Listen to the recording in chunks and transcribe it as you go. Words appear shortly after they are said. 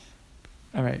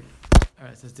All right, so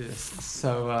let's do this.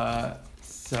 So the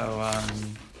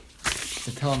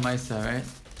Telemaisa, right?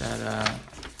 That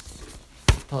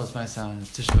Telemaisa on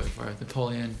Tisha for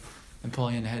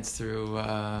Napoleon heads through.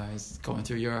 He's going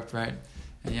through Europe, right?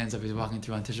 And he ends up walking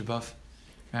through on Tisha B'Av,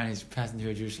 right? He's passing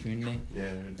through a Jewish community,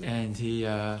 and he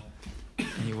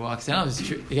walks down. It's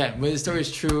true. Again, whether the story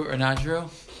is true or not true,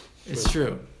 it's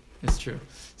true. It's true.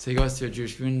 So he goes to a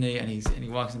Jewish community, and he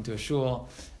walks into a shul.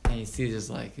 And he sees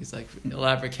these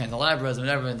elaborate candelabras and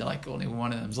whatever, and they're like only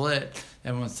one of them's lit.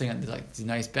 Everyone's sitting on these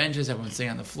nice benches. Everyone's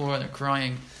sitting on the floor and they're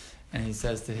crying. And he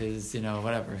says to his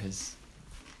his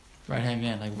right hand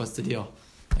man, like, what's the deal?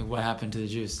 Like, what happened to the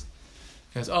Jews?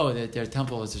 He goes, oh, their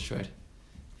temple was destroyed.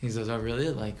 He goes, oh, really?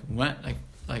 Like when?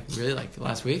 Like really? Like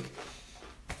last week?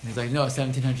 And he's like, no,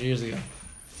 1,700 years ago.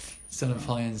 So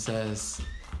Napoleon says,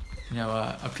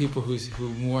 a people who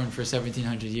mourn for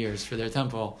 1,700 years for their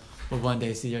temple will one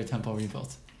day see their temple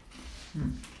rebuilt.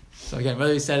 So again,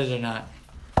 whether he said it or not,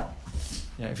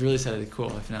 if he really said it,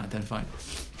 cool. If not, then fine.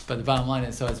 But the bottom line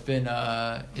is, so it's been,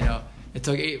 it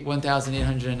took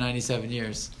 1,897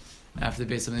 years after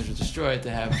the Beis Hamikdash was destroyed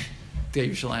to get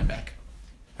Yerushalayim back,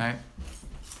 right?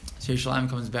 So Yerushalayim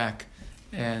comes back,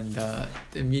 and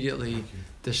immediately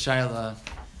the Shaila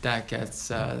that gets,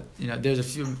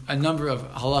 there's a number of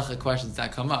halachic questions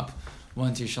that come up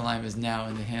once Yerushalayim is now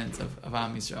in the hands of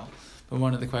Am Yisrael. But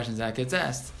one of the questions that gets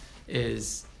asked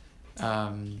is,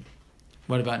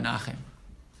 what about Nachem?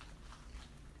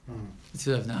 It's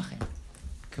of Nachem.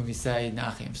 Can we say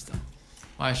Nachem still?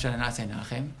 Why should I not say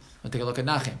Nachem? We'll take a look at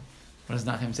Nachem. What does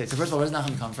Nachem say? So first of all, where does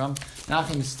Nachem come from?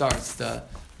 Nachem starts, the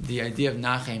idea of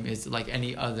Nachem is like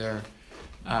any other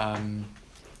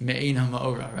Me'ein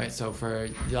HaMa'ora, right? So for,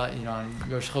 on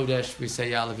Rosh Chodesh, we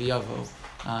say Ya'alav Yavo.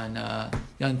 On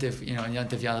Yantif, on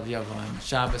Yantif Ya'alav Yavo, on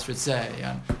Shabbos Ritzeh,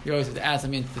 you always have to add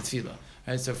something into the tefillah,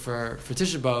 right? So for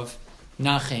Tisha B'Av,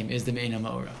 Nachem is the Me'ein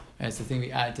HaMa'ora, right? It's the thing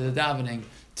we add to the davening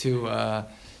to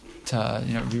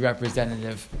be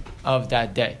representative of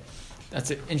that day.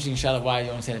 That's an interesting shot of why you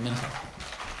don't say the mincha.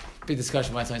 Big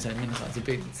discussion why it's only said in mincha. It's a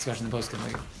big discussion in the post. It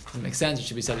doesn't make sense. It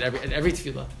should be said at every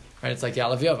tefillah, right? It's like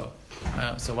Ya'alav Yavo.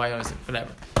 So why you don't say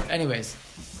whatever? Anyways,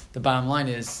 the bottom line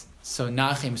is, so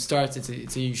Nachem starts. It's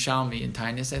a Yushalmi in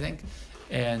Tainus, I think,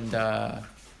 and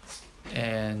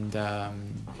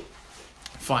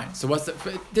fine. So what's the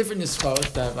different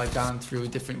nisvos that have gone through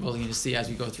different? We're going to see as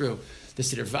we go through the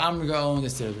Siddur of Amragon, the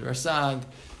Siddur of Rasad.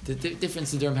 The different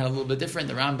Siddurim had a little bit different.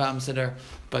 The Rambam Siddur,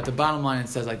 but the bottom line it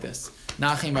says like this: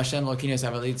 Nachem Hashem Lokinos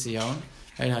Avalit Zion.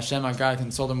 Right, Hashem our God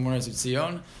consoled the mourners of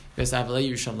Zion. Ves Avalei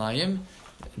Yerushalayim.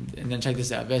 And then check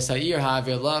this out: Vesair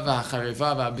Ha'avelav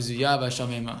Ha'chariva Ha'bizuya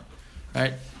Ha'shamema.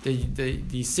 Right,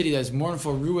 the city that is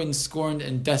mournful, ruined, scorned,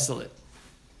 and desolate.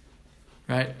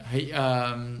 Right,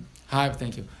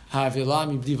 thank you. Ha'avela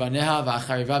mibdi vaneha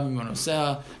va'chariva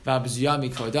mimonoseha va'bizuya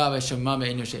mikoda v'shema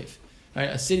me'en yoshev. Right,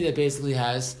 a city that basically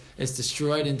it's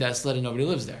destroyed and desolate and nobody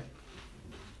lives there.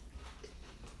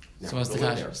 So what's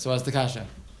the kasha?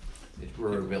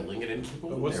 We're building it in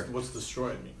people. What's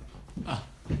destroyed mean?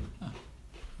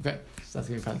 Okay, so that's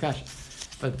gonna be part of the kasha.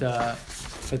 But the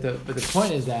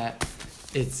point is that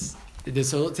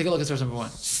so take a look at source number one.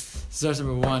 Source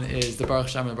number one is the Baruch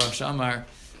Shamar. Baruch Shamar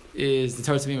is the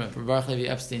Torah Tamima from Baruch Levi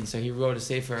Epstein. So he wrote a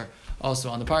sefer also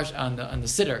on the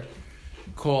Siddur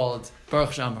called Baruch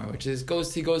Shamar, which is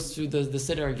he goes through the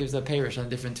Siddur, gives a parish on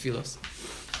different tefillos.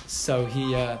 So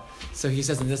he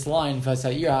says in this line, right?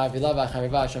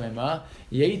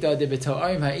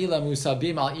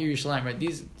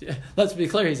 These, let's be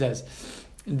clear, he says,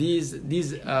 these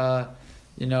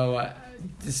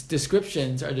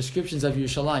descriptions are descriptions of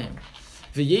Yerushalayim.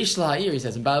 V'yesh la'ir, he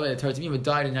says, and by the way, the Torah Tamima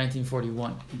died in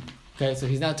 1941. Okay, so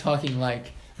he's not talking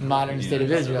like modern state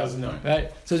of Israel,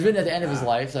 right? So it's written at the end of his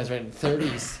life, so it's written in the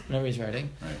 30s, whenever he's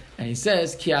writing. Right. And he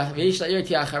says,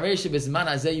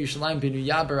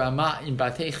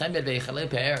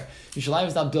 Yerushalayim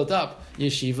is not built up,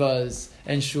 yeshivas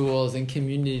and shuls and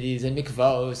communities and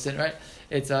mikvos, and right?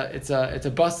 It's a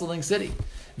bustling city.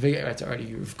 It's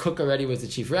already Cook already was the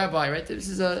chief rabbi, right? This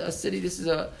is a city. This is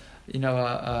a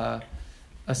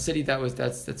city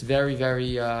that's very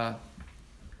very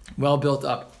well built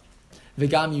up.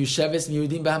 V'gam yusheves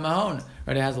miyudim b'hamahon.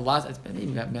 Right, it has a lot. It's maybe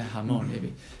b'hamon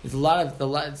maybe. It's a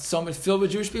lot. So much filled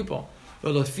with Jewish people.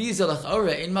 What are you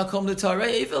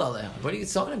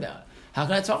talking about? How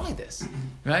can I talk like this?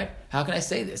 Right? How can I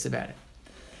say this about it?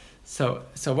 So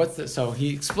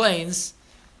he explains.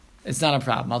 It's not a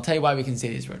problem. I'll tell you why we can say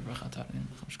these words.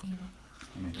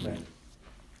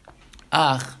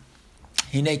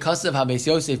 Hine kasav habeis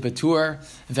Yosef betur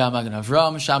v'amagen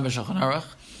Avram sham b'shulchan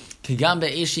aruch Even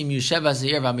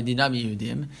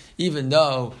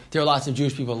though there are lots of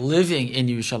Jewish people living in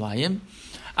Yerushalayim,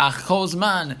 as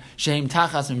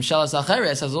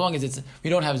long as we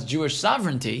don't have Jewish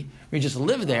sovereignty, we just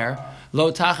live there,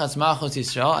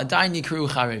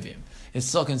 it's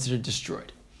still considered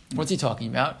destroyed. What's he talking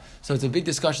about? So it's a big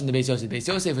discussion in the Beis Yosef. Beis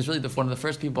Yosef was really one of the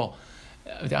first people,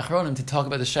 the Achronim, to talk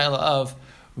about the shaila of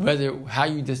how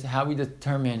we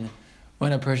determine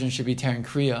when a person should be tearing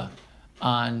kriya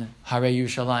on Harei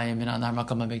Yerushalayim and on Har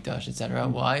Makam HaMikdash, etc.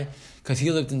 Why? Because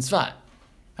he lived in Tzfat,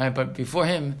 right? But before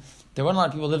him, there weren't a lot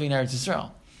of people living in Eretz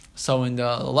Yisrael. So in the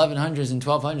 1100s and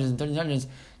 1200s and 1300s,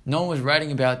 no one was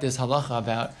writing about this halacha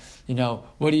about,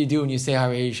 what do you do when you say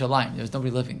Harei Yerushalayim? There was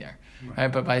nobody living there.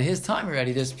 Right, but by his time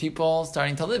already, there's people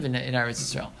starting to live in Eretz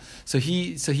Yisrael. So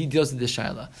he deals with this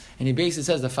shaila, and he basically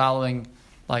says the following,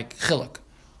 like chiluk.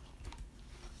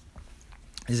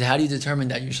 He says, how do you determine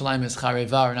that Yerushalayim is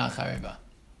chareva or not chareva,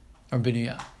 or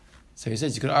binuya? So he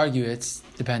says you could argue it's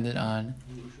dependent on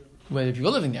whether people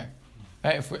are living there.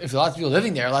 Right? If lots of people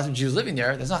living there, lots of Jews living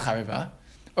there, that's not chareva.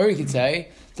 Or you could say,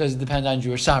 does it depend on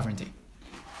Jewish sovereignty?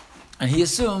 And he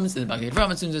assumes, and the Bhagavad Gita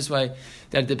assumes this way,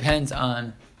 that it depends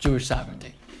on Jewish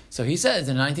sovereignty. So he says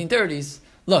in the 1930s,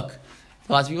 look,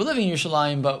 lots of people living in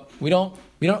Yerushalayim, but we don't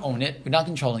own it, we're not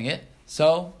controlling it,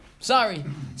 so sorry.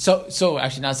 So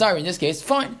actually not sorry in this case,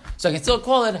 fine. So I can still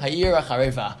call it Hayir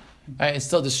HaChareva. Right? It's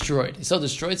still destroyed. It's still a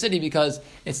destroyed city because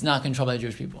it's not controlled by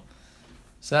Jewish people.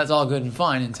 So that's all good and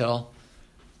fine until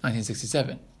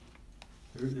 1967.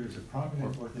 There's a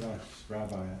prominent Orthodox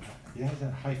rabbi. He has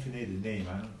a hyphenated name.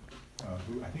 I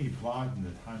think he blogged in the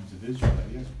Times of Israel.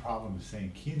 He has a problem with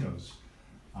saying kinos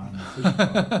on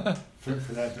the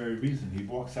for that very reason. He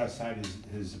walks outside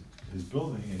his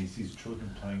building and he sees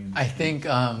children playing. I think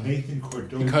Nathan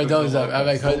Cardozo.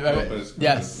 Rabbi,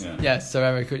 yes. So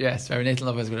Rabbi Nathan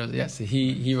Lopez Cardozo. Yes,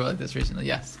 he wrote this recently.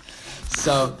 Yes.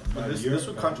 So this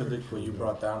would contradict what you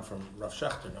brought down from Rav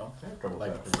Shechter, no?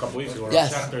 Like a couple weeks ago,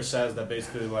 yes. Rav Shechter says that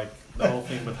basically like the whole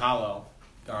thing with Hallel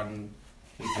on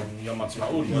Yom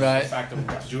Ha'atzmaut was right. the fact that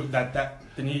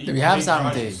we have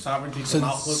sovereignty.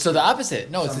 So the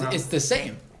opposite. No, it's the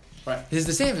same. Right. It's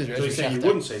the same as so you're saying you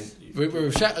wouldn't say. What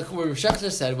Rav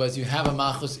Shechter said was you have a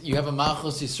Malchus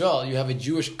Yisrael, you have a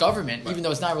Jewish government, right. Even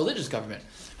though it's not a religious government.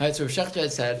 Right? So Rav Shechter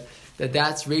had said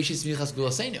that's Reishis Michas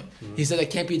Gulasenu. Mm-hmm. He said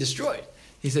that can't be destroyed.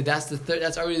 He said that's the third.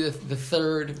 That's already the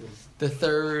third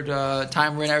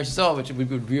time we're in Eretz Yisrael, which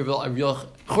would be a real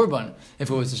churban if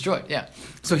it was destroyed. Yeah.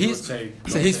 So he's slow.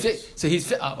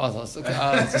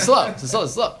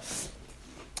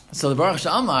 So the Baruch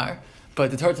Sha'amar,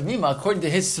 but the Torah Tamima, according to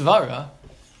his svara,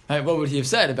 right, what would he have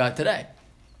said about today?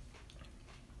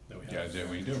 Yeah,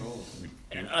 we do.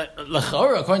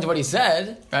 According to what he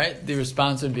said, right, the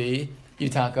response would be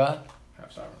Yutaka.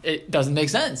 It doesn't make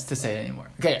sense to say it anymore.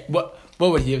 Okay, what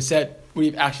would he have said? Would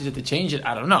he have actually said to change it?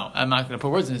 I don't know. I'm not going to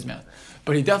put words in his mouth.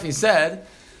 But he definitely said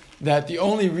that the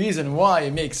only reason why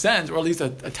it makes sense, or at least a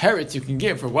teretz you can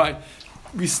give for why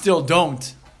we can still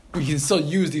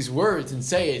use these words and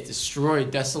say a destroyed,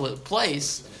 desolate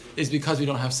place, is because we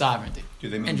don't have sovereignty. Do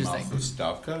they mean Malchus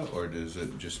Davka, or does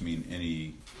it just mean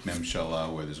any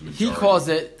memshala where there's a majority? He calls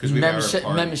it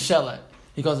memshelet.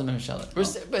 He calls it memshelet.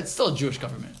 But it's still a Jewish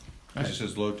government. Right. It just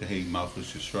says lo tehei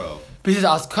Malchus Yisrael. But he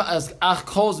says ach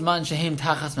kol zman shehem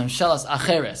tachas memshelas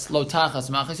acheres lo tachas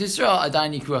Malchus Yisrael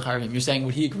adayin yikru acharevim. You're saying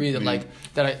would he agree that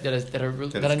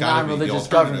that a non-religious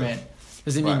government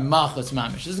does it mean Malchus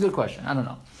mamish? This is a good question. I don't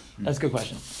know. That's a good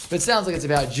question. But it sounds like it's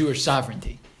about Jewish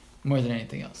sovereignty more than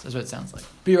anything else. That's what it sounds like.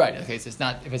 But you're right. Okay, so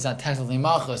if it's not technically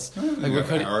Malchus, like we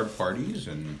could Arab parties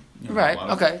and right. A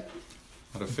lot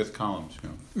of fifth columns.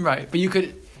 Right, but you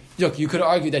could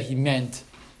argue that he meant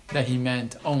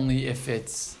only if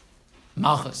it's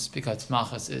Malchus, because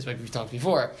Malchus is, like we've talked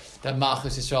before, that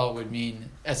Malchus Yisrael would mean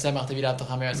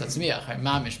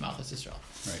Mamish Malchus Yisrael.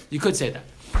 Right. You could say that.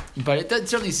 But it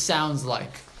certainly sounds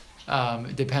like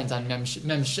it depends on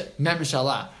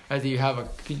Memshalah, right, that you have a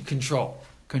control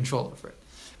over it.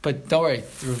 But don't worry,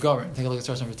 Rav Goren, take a look at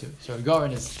source number 2. So Rav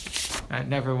Goren is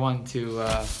never one to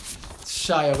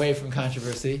shy away from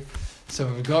controversy. So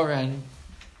Rav Goren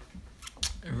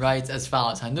writes as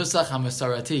follows: Hanusach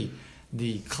HaMasarati,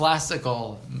 the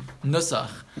classical nusach,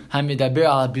 Hamidaber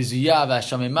al bizuya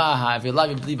v'ashamima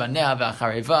ha'avilav b'li banea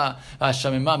v'achareva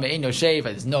v'ashamima me'eno sheva.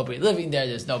 There's nobody living there.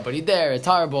 There's nobody there. It's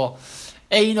horrible.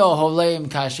 Eino holeim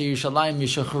kasher Yerushalayim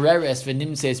mishuchreres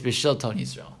v'nimtzeis b'shilton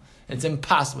Yisrael. It's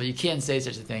impossible. You can't say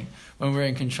such a thing when we're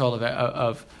in control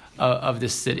of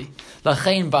this city.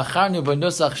 Lachein bacharnu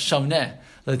b'nusach shomneh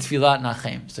l'tfilat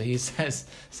Nachem. So he says.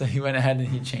 So he went ahead and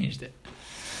he changed it.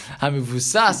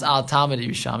 Hamivusas al Talmud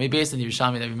Yerushalmi, based on the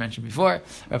Yerushalmi that we mentioned before.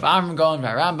 Rav Amram Gaon,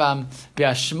 Rambam,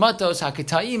 be'ashmatos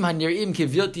hakitayim hanirim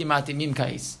kivilti matimim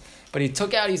kais. But he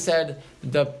took out, he said,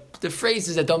 the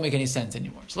phrases that don't make any sense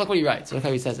anymore. So look what he writes. Look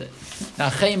how he says it.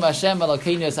 Nachem Hashem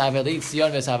Elokeinu es Havelei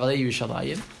Tzion ves Havelei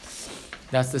Yerushalayim.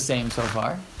 That's the same so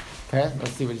far. Okay,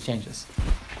 let's see what he changes.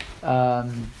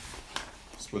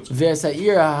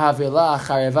 V'esa'ir ha'havela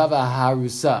charevava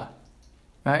harusa.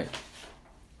 Right?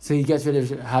 So he gets rid of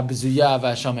habzuya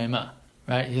v'shamema.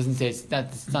 Right? He doesn't say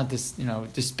it's not this,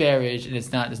 disparage, and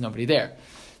there's nobody there.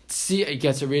 He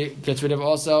gets rid of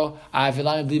also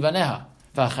ha'avela blibaneha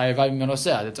v'charevav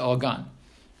mimanoseh. That's all gone.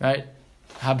 Right?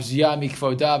 Habzuya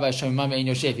mikvoda v'shamema me'in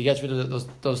yoshef. He gets rid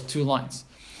of those two lines.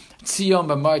 Tzion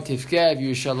b'mar tifkev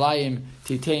Yerushalayim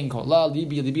titein kola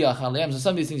libi achaleim. So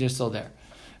some of these things are still there.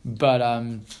 But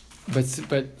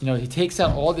he takes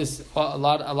out all this, a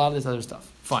lot of this other stuff.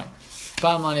 Fine.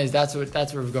 Bottom line is that's what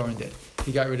Rav Goren did.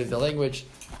 He got rid of the language,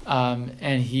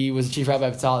 and he was the chief rabbi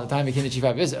of Tzahal at the time. Became the chief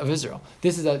rabbi of Israel.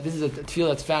 This is a tefillah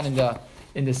that's found in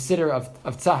the siddur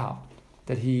of Tzahal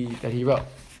that he wrote.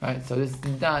 Right. So this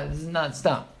is not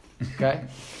stam. Okay.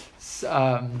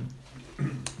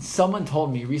 Someone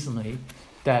told me recently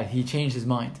that he changed his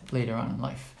mind later on in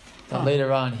life. That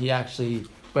later on he actually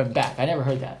went back. I never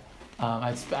heard that.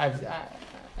 I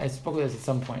spoke with this at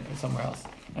some point or somewhere else,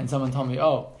 and someone told me,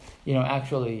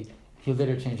 actually, he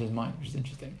later changed his mind, which is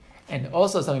interesting. And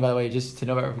also something, by the way, just to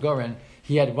know about Rav Goren,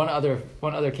 he had one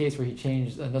other case where he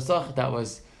changed the nusach that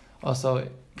was also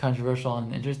controversial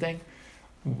and interesting.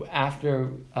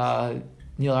 After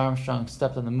Neil Armstrong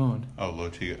stepped on the moon. Oh,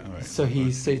 Lotia. Right. So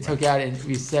he took out, and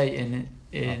we say in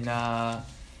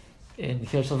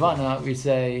Shilvana, we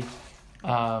say.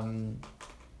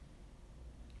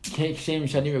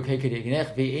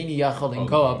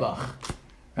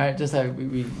 Right, just like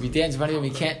we dance in front of him, we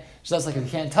can't. Just like if we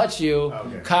can't touch you,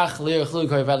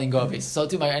 so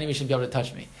too my enemy should be able to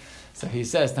touch me. So he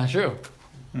says, not true.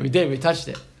 We touched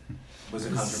it. Was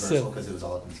it controversial because it was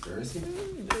all a conspiracy?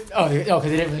 Oh, because he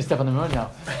didn't really step on the moon,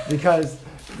 no, because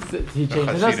he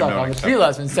changed his stuff. The tefillah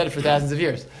has been said for thousands of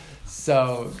years,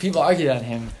 so people argued on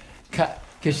him.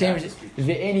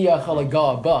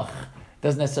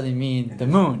 Doesn't necessarily mean the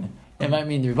moon. It might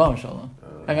mean the Rebbeinu Shalom.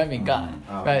 It might mean God.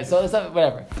 Right? So it's not,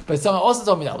 whatever. But someone also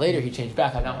told me that later he changed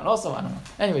back on that one also. I don't know.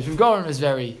 Anyways, Rav Goren was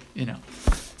very,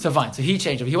 So fine. So he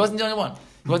changed it. But he wasn't the only one.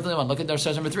 Look at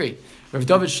source number 3. Rav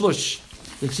David Shlush,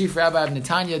 the chief rabbi of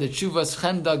Netanya, the Chuvas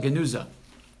Chemda Genuza.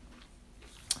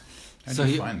 How do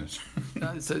you find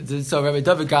this? so Rabbi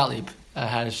David Gottlieb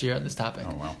had a share on this topic.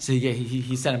 Oh, wow. So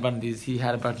he sent a bunch of these. He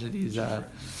had a bunch of these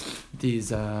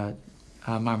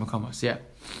Marmakomos, yeah.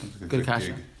 Good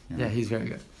kasha. Yeah, he's very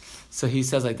good. So he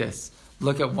says like this.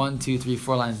 Look at 1, 2, 3,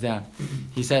 4 lines down.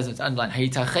 He says, it's underlined,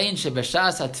 Hayitachein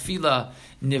shebeshas hatfila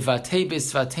nivatei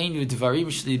besvatenu dvarim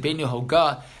shlibenu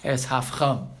hoga es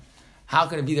hafcham. How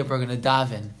can it be that we're going to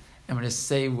daven and we're going to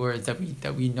say words that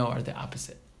we know are the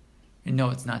opposite? We know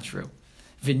it's not true.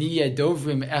 V'niyeh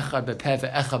dovrim echad bepev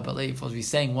echad b'leiv. We'll be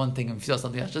saying one thing and feel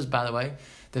something else. Just by the way,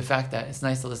 the fact that it's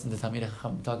nice to listen to Talmidei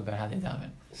Chacham talk about how they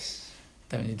daven.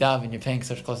 That when you daven, you're paying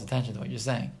such close attention to what you're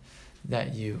saying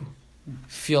that you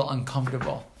feel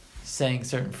uncomfortable saying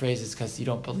certain phrases because you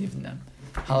don't believe in them.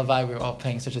 Halavai, we're all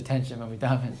paying such attention when we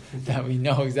daven that we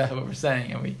know exactly what we're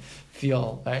saying and we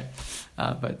feel, right?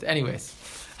 But anyways,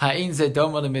 it's like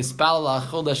davening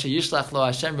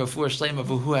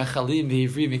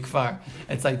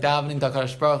to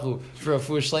HaKadosh Baruch Hu for a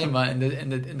refuah shlema and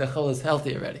the chol is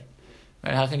healthy already.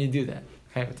 Right? How can you do that?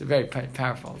 Okay, it's a very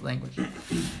powerful language.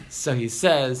 So he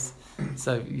says,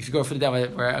 so if you go further down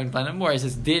where I outline it more, he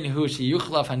says, Din hu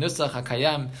sheyuchlaf hanusach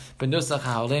hakayam benusach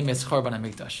ha'olem es chorban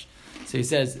hamikdash. So he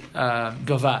says,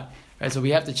 Gavad. Right, so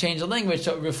we have to change the language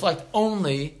to reflect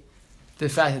only the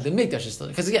fact that the mikdash is still,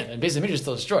 because again, basically the mikdash is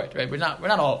still destroyed, right? We're not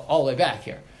all the way back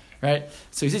here, right?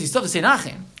 So he says you still have to say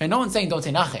Nachem, and no one's saying don't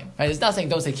say Nachem, right? It's not saying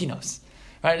don't say Kinos,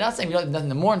 right? It's not saying we don't have nothing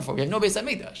to mourn for. We have no base at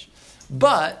mikdash,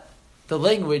 but the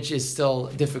language is still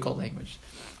a difficult language.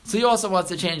 So he also wants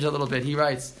to change a little bit. He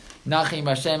writes, Nachem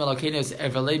Hashem Elokeinu es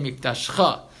Evelei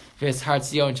Mikdashcha v'es Har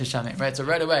Tzion Sheshamim. Right, so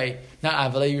right away, not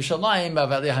Avalei Yerushalayim, but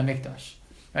Avalei HaMikdash.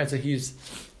 Right, so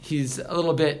he's a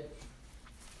little bit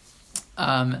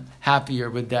happier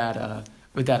with that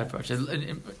approach.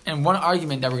 And one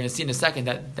argument that we're going to see in a second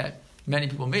that many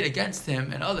people made against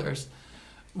him and others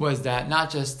was that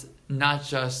not just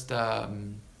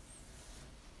one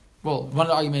of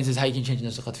the arguments is how you can change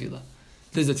Nusach HaTfilah.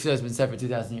 This is a tefillah that's been said for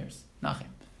 2,000 years. Nachem.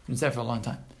 Been said for a long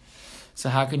time. So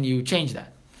how can you change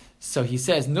that? So he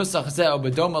says, Nusach zeh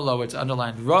obedomalo, it's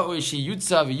underlined, Ra'u shi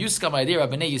yutza v'yuskam idea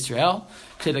b'nei Yisrael,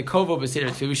 kedekovo b'seder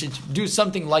tefillah. We should do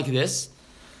something like this,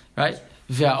 right?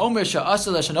 Ve'omer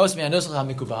sha'asel shanos mi'anusach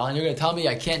ha'mikubal, and you're going to tell me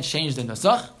I can't change the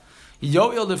nusach?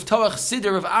 Yo'il liftoach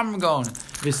siddur of Amgon,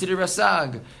 v'siddur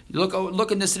rasag.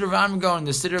 Look in the siddur of Amgon,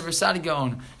 the siddur of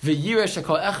Rasadigon. V'yireh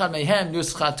shekol echad mehem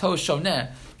nuschato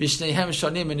shoneh, v'shneihem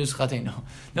shonim menuschatenu.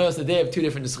 Notice that they have two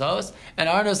different nuschos, and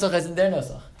our nusach isn't their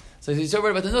nusach. So if you're so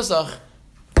worried about the nusach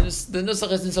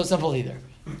isn't so simple either.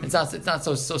 It's not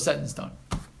so set in stone.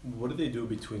 What did they do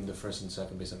between the first and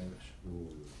second base of English?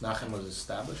 Nachem was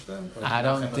established then? Or I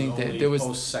don't Nachem think that only there was.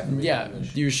 post-second base Yeah, of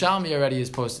English? the Yerushalmi already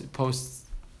is post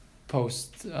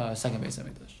second base of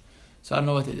English. So I don't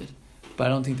know what they did, but I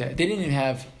don't think that they didn't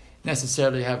even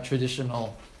necessarily have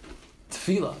traditional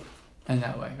tefillah in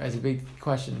that way. Right? It's a big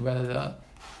question whether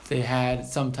they had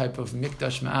some type of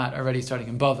mikdash ma'at already starting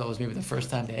in Bavel. Was maybe the first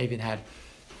time they even had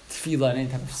tefillah in any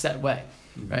type of set way.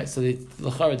 Right, so the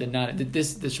L'chara did not.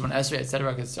 This Shemon Esrei,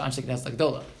 etc. Because Anshe Knesset like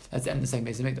Dola. That's the end of the second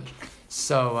base of Mikdash.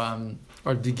 So,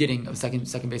 or the beginning of second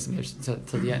base of Mikdash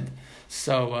till the end.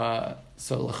 So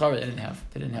L'chara they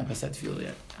didn't have a set field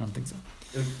yet. I don't think so.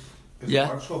 Is Yeah?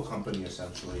 the Archel company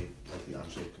essentially like the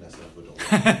Anshe Knesset of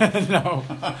Dola? No.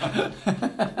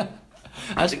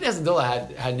 Anshe Knesset Dola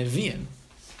had Nevi'im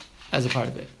as a part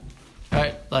of it,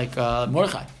 right? Like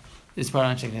Mordechai is part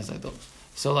of Anshe Knesset Dola.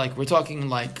 So like we're talking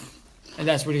like. And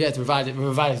that's where you get to Ravada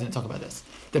is going to talk about this.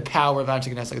 The power of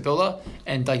Anshe Knesset Gedola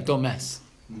and like don't mess.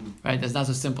 Right? That's not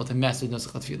so simple to mess with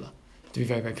Nusach Tefillah. To be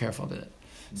very, very careful with it.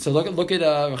 So look at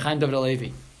Chaim David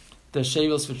Alevi. The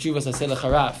Shevils for Chuvas Aseh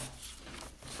L'Charav.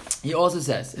 He also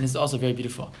says, and it's also very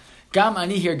beautiful. Gam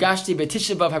ani hirgashti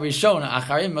beTisha B'Av harishona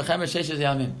acharim mechemet sheshes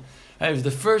yamim. It was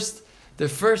the first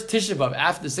Tisha B'Av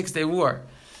after the 6-day war.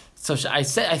 So I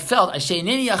felt I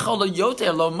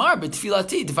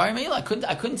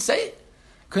couldn't say it.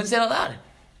 Couldn't say it out loud.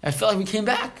 I felt like we came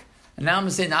back. And now I'm going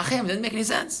to say Nachem. It didn't make any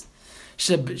sense.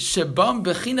 I'm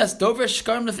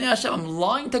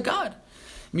lying to God.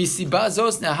 Because I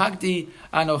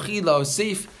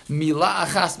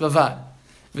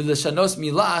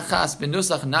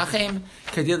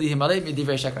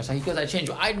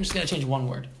changed. I'm just going to change one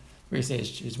word. Where he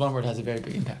says his one word has a very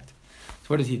big impact. So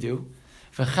what did he do?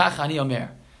 V'chach ani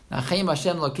omer, Nachem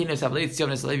Hashem Lokinu Sablei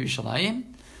Tzion Esalev Yishalayim,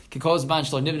 Kikol Zman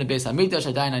Shlo Nivne Beis Hamikdash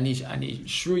Adayin Ani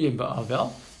Shruyim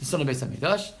Ba'avel, the son of Beis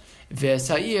Hamikdash,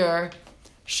 V'Sair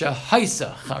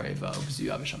Shahaisa Chareva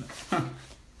Ubzuya B'Shamim.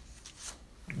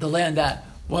 The land that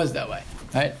was that way,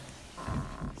 right?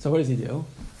 So what does he do?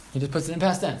 He just puts it in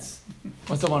past tense.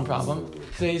 What's the one problem?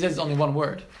 So he says it's only one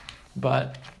word,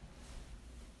 but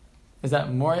is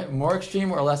that more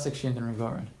extreme or less extreme than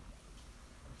Regorin?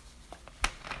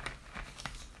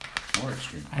 More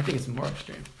extreme. I think it's more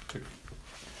extreme.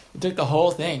 You took the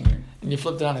whole thing and you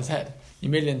flipped it on its head. You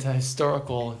made it into a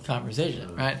historical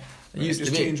conversation, right? It used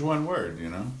just to be. change one word,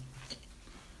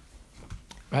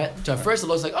 Right? So at first it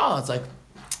looks like,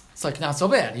 it's like not so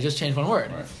bad. You just changed one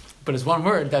word. Right. But it's one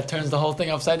word that turns the whole thing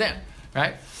upside down,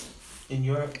 right? In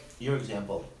your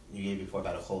example you gave before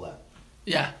about a chola,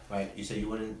 Yeah. right? You said you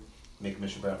wouldn't make a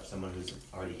mishra for someone who's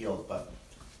already healed, but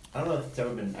I don't know if it's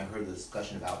ever been. I've heard the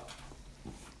discussion about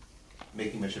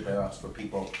making mishra for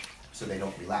people so they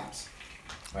don't relapse,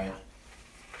 right?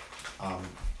 I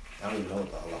don't even know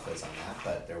what the halacha is on that,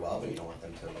 but they're but you don't want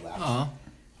them to relapse. Uh-huh.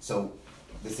 So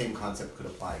the same concept could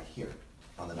apply here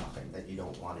on the Nachem, that you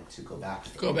don't want it to go back.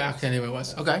 Go back to anywhere it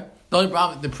was. Okay.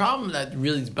 The problem that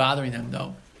really is bothering them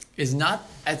though is not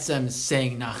Etzem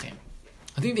saying Nachem.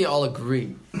 I think they all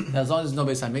agree that as long as there's no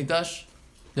Beis HaMikdash,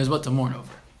 there's what to mourn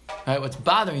over. Right? What's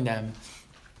bothering them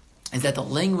is that the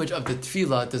language of the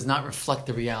tefillah does not reflect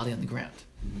the reality on the ground.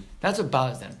 Mm-hmm. That's what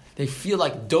bothers them. They feel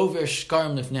like dover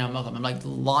shkarim lifnei HaMelech. I'm like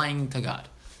lying to God.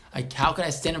 How can I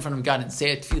stand in front of God and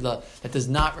say a tefillah that does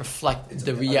not reflect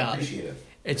the reality?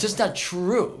 It's just not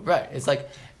true, right? It's like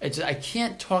I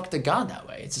can't talk to God that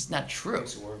way. It's just not true.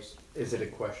 Makes it worse. Is it a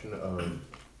question of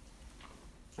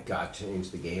God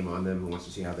changed the game on them and wants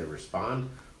to see how they respond,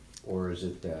 or is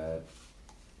it that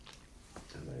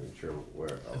I'm not even sure where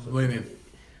else? What do you mean?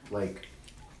 Like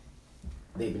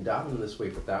they've been davening this way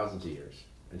for thousands of years,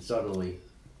 and suddenly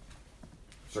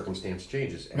circumstance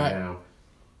changes, and Right.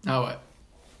 now what?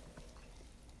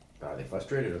 are they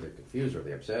frustrated? Are they confused? Are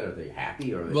they upset? Are they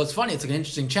happy? Or Well, it's funny. It's like an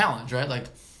interesting challenge, right? Like,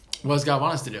 what does God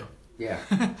want us to do? yeah.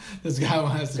 Does God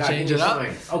want us to God, change give it me a up?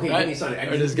 sign. Okay, right? give me a sign.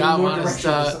 Or does Give me God more want us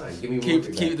direction of the to sign. Give me more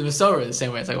keep the Masorah the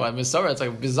same way? It's like, Masorah, it's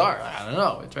like bizarre. I don't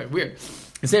know. It's very weird.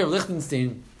 The Sefer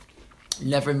Lichtenstein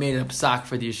never made a psak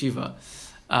for the yeshiva.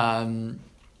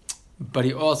 But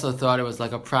he also thought it was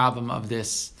like a problem of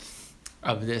this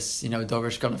of this, Dover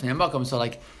Shkam Lefnei Makom. So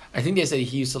like, I think they said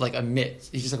he used to like omit.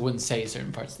 He just like wouldn't say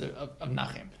certain parts of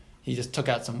Nachem. He just took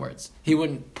out some words. He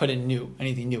wouldn't put in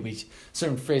anything new.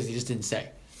 Certain phrases he just didn't say.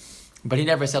 But he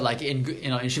never said like in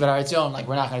Shivat HaRetzion, like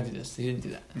we're not going to do this. He didn't do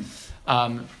that.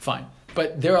 Fine.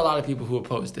 But there are a lot of people who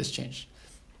opposed this change,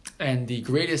 and the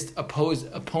greatest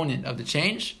opponent of the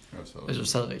change was Rav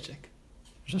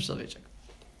Soloveitchik.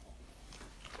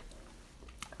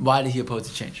 Why did he oppose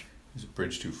the change? It was a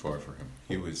bridge too far for him.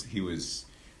 He was.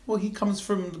 Well, he comes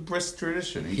from the brisk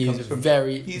tradition. He's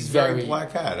very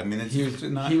black hat. I mean, he was a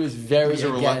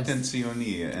reluctant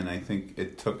Zioni, and I think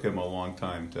it took him a long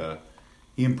time to.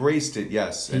 He embraced it,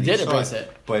 yes. He did embrace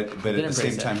it, but at the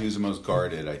same time, he was the most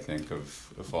guarded, I think,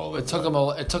 of all. It took him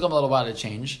a little while to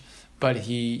change, but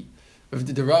the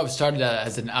Rav started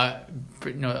as a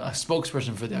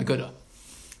spokesperson for the Agudah,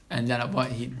 and then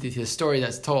his story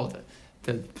that's told.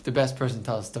 The best person to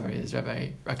tell a story is Rabbi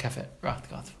Rakefet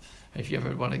Rachtgat. If you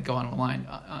ever want to go online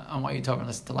on what you talk and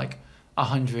listen to like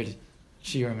 100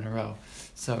 shiurim in a row.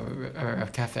 So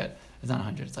Rav Kefet, it's not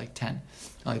 100, it's like 10.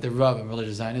 Like the Rav in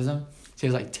religious Zionism, he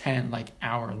has like 10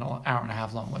 hour and a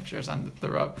half long lectures on the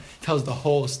Rav. He tells the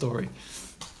whole story.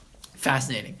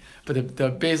 Fascinating.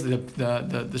 But basically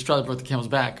the straw that broke the camel's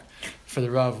back for the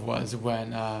Rav was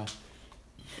when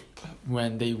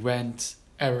they went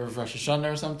Erev Rosh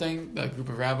Hashanah or something, a group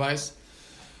of rabbis,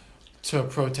 to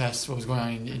protest what was going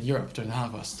on in Europe during the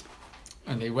Holocaust.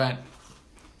 And they went,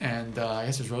 and I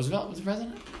guess it was Roosevelt was the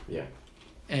president? Yeah.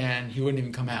 And he wouldn't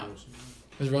even come out.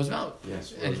 Was it Roosevelt?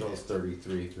 Yes, Roosevelt was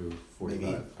 33 through 45.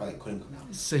 Maybe probably couldn't come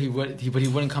out. So he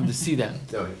wouldn't come to see them.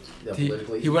 No,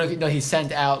 politically. He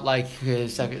sent out like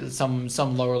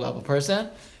some lower level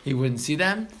person. He wouldn't see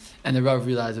them, and the Rav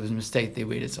realized it was a mistake. They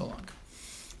waited so long.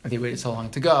 They waited so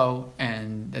long to go,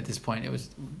 and at this point it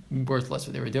was worthless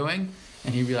what they were doing.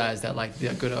 And he realized that like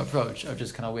the good approach of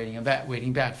just kind of waiting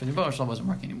back for the emotional wasn't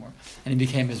working anymore. And he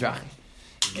became Mizrahi,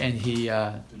 and he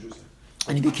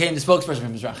became the spokesperson for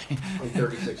Mizrahi. In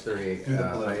 36, 38,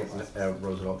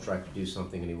 Roosevelt tried to do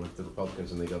something, and he went to the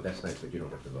Republicans, and they go, "That's nice, but you don't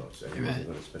get the vote." So he wasn't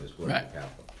going to spend his political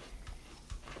capital.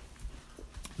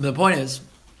 The point is,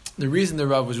 the reason the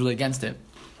Rav was really against it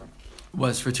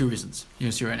was for two reasons.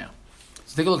 You'll see right now.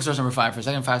 So take a look at source number 5 for a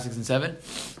second, 5, 6, and 7.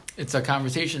 It's a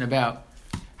conversation about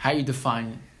how you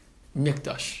define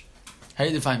mikdash.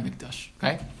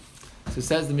 Okay? So it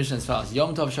says the Mishnah as follows: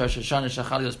 Yom Tov Shar Shoshana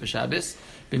Shachalios B'Shabbos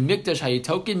B'Mikdash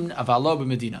Hayitokin Avalo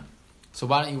B'Medina. So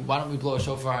why don't we blow a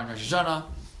shofar on Rosh Hashanah,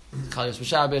 Chalios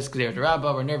B'Shabbos, because they're the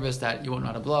rabbi. We're nervous that you won't know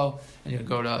how to blow, and you're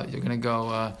gonna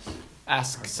go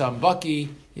ask some Bucky.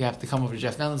 You have to come over to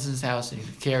Jeff Nelson's house, and you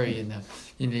can carry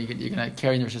you're gonna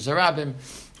carry in the Rosh Hashanah.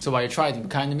 So while you're trying to be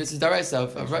kind to Mrs.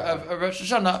 Daraisa of Rosh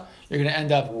Hashanah, you're going to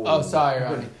end up, sorry,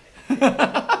 Ronnie.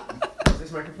 Is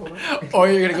this microphone on? Or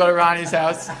you're going to go to Ronnie's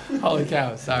house. Holy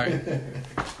cow, sorry.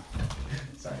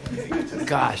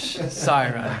 Gosh,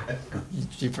 sorry, Ronnie.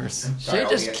 Jeepers.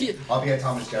 I'll be at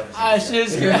Thomas Jefferson. I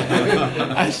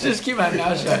should just keep my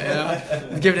mouth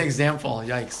shut, Give an example,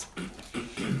 yikes.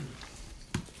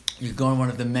 You go in one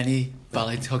of the many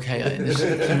Balei Tokea in this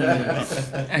community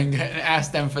and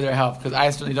ask them for their help, because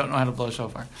I certainly don't know how to blow a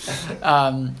shofar.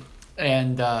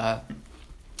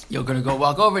 You're going to go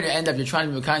walk over and you end up, you're trying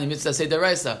to be kind of mitzvah say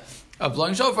deraisa of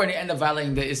blowing shofar, and you end up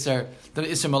violating the Isser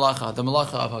Malacha, the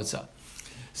Malacha of Hotza.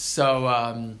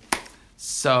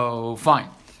 So fine.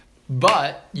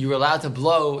 But you were allowed to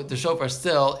blow the shofar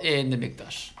still in the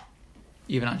Mikdash,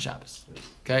 even on Shabbos.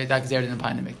 Okay? That's there in the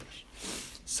Mikdash.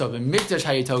 So the Mikdash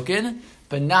Hayitokin,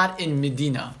 but not in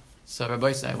Medina. So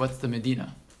Rabbi say, what's the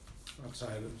Medina?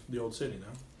 Outside of the old city, no?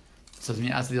 So does it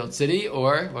mean outside the old city,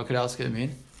 or what else could it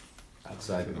mean?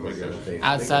 Outside the courtyard of the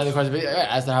outside the courtyard,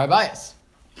 as the Harabayas.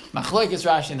 Machlok is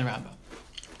Rashi and the Rambam.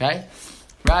 Okay?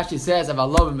 Rashi says, "Aval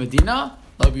lo b'Medina,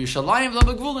 lo b'Yushalayim, lo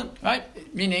b'Gvulin." Right?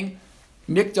 Meaning,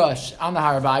 Mikdash on the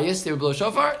Harabayas, they would blow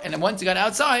shofar, and then once you got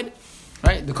outside,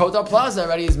 right, the Kotel Plaza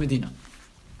already is Medina.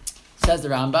 Says the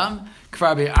Rambam,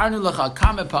 "Kvar be'arnu lecha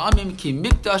kame pa'amim ki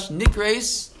Mikdash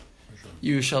nikreis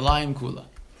Yushalayim kula."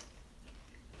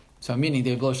 So meaning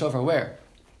they would blow shofar where?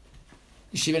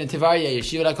 Yeshiva Netivarya,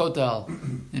 Yeshiva Kotel.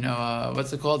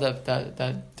 What's it called?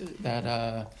 That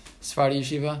Sephardi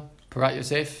Yeshiva, Parat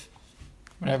Yosef,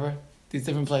 whatever. These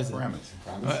different places. No, not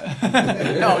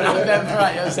that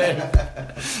Parat Yosef.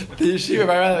 The Yeshiva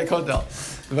around the Kotel,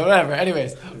 but whatever.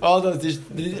 Anyways, all those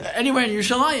anywhere in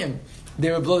Yerushalayim,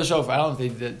 they would blow the shofar. I don't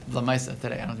think they did La Maisa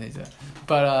today. I don't think they did.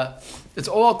 But it's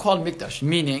all called Mikdash,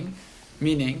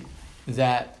 meaning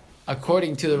that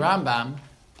according to the Rambam,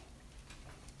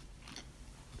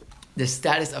 the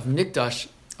status of Mikdash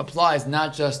applies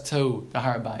not just to the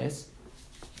Harabayas,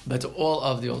 but to all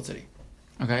of the old city.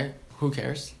 Okay, who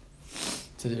cares?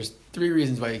 So there's 3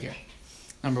 reasons why you care.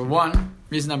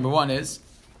 Reason number one is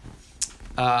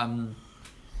Dal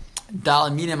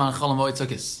Minim an Chol Hamoed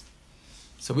Sukkos.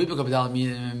 So we pick up Dal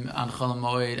Minim an Chol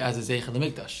Hamoed as a Zeicha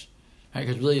L'Mikdash, right?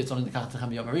 Because really it's only the Kach Techem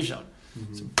B'Yom HaRishon.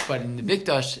 So, but in the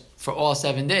Mikdash, for all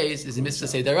 7 days, is a mitzvah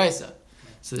say deraisa.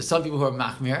 So there's some people who are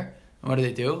machmir, and what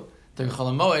do? During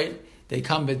Chol Hamoed, they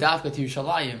come bedafka to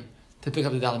Yerushalayim to pick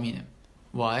up the Dal Minim.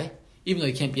 Why? Even though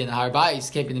you can't be in the Har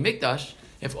Bayis, can't be in the Mikdash,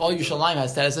 if all Yerushalayim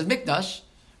has status as Mikdash,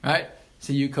 right?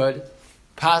 So you could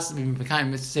possibly be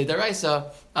kind of say deraisa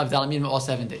of Dal Minim all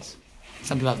 7 days.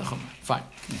 Some people have the Chumrah. Fine.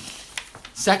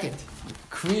 Second,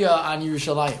 Kriya on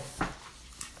Yerushalayim.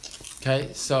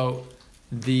 Okay, so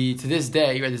to this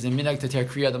day, right, there's a minhag to tear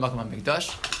Kriya the Makom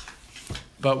HaMikdash.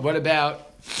 But what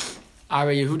about Are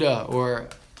Yehuda or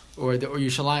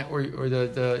Yerushalayim or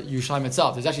the Yerushalayim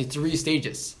itself? There's actually 3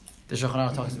 stages the Shulchan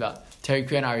Aruch talks about: tearing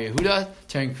Kriya on Are Yehuda,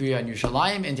 tearing Kriya on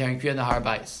Yerushalayim, and tearing Kriya on the Har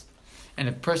Bayis. And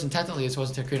a person technically is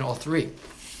supposed to tear Kriya on all 3.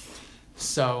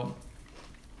 So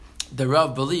the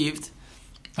Rav believed,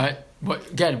 right?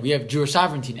 Again, we have Jewish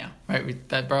sovereignty now, right?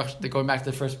 Going back to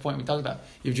the first point we talked about,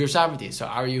 you have Jewish sovereignty. So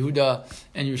Ar Yehuda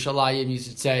and Yerushalayim, you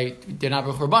should say they're not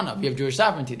b'churbana. We have Jewish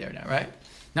sovereignty there now, right?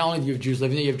 Not only do you have Jews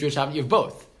living there, you have Jewish sovereignty. You have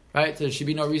both, right? So there should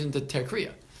be no reason to tear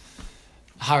Kriya.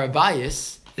 Har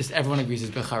Bayis, everyone agrees is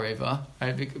b'chareva,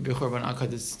 right? B'churbana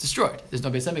because it's destroyed. There's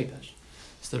no Beis Hamikdash.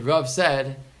 So the Rav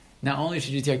said, not only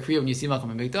should you tear Kriya when you see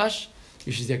Makom HaMikdash,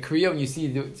 you should tear Kriya when you see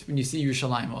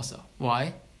Yerushalayim also.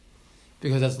 Why?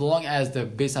 Because as long as the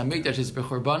Beis HaMikdash is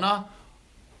b'churbana,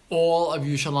 all of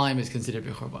Yerushalayim is considered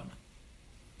b'churbana.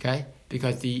 Okay?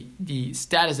 Because the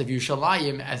status of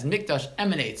Yerushalayim as Mikdash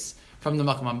emanates from the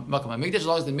Makom HaMikdash. As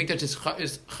long as the Mikdash is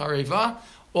chareva,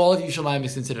 all of Yerushalayim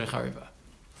is considered chareva.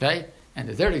 Okay? And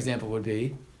the third example would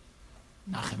be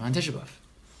Nachem on Tisha B'Av.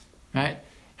 Right?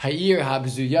 Ha'ir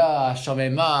ha'bzuya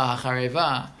shamema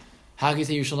ha'chareva. How can you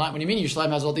say Yerushalayim? What do you mean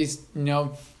Yerushalayim has all these,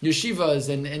 yeshivas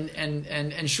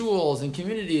and shuls and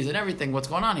communities and everything? What's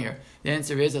going on here? The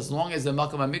answer is, as long as the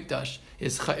Makom HaMikdash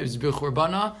is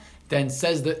b'churbana, then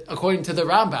according to the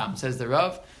Rambam, says the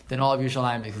Rav, then all of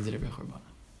Yerushalayim is considered b'churbana.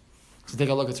 So take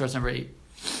a look at source number 8.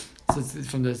 So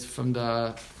it's from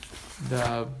the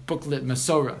booklet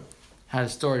Masorah had a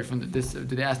story from this.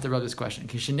 They asked the Rav this question.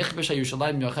 There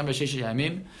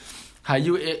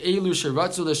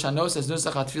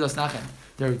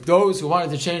are those who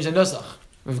wanted to change the nusach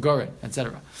with Gorin,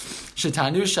 etc.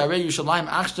 Shetanu sharei Yerushalayim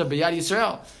achshta b'yad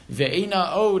Yisrael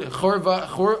ve'ena od chorva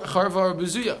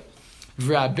b'zuya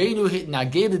v'Rabbeinu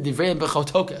hitnaged l'divrei b'chol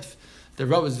tokef. The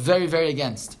Rav was very, very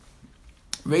against.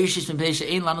 First of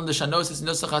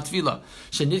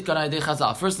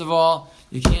all,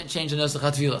 you can't change the nusach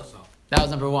hatfilah. That was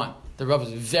number 1. The Rav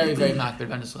was very, very makbid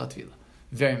about nusach hatfilah.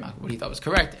 Very much what he thought was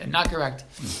correct and not correct.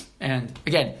 And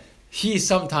again, he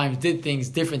sometimes did things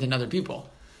different than other people,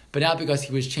 but not because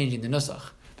he was changing the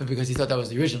nusach, but because he thought that was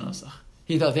the original nusach.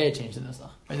 He thought they had changed the nusach,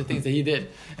 right? The things that he did.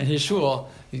 And his shul,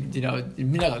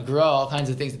 minhag grow, all kinds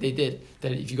of things that they did,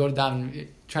 that if you go to daven,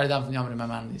 try to daven from Yom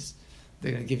Maimonides,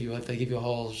 they're going to give you a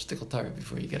whole shtickle Torah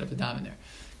before you get up to daven there.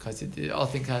 Because all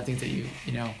kind of things that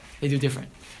they do different.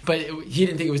 But he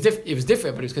didn't think it was different. It was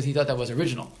different, but it was because he thought that was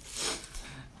original.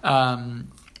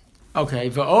 Okay,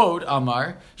 Va'od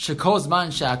Amar Shekol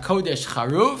Zman She'Hakodesh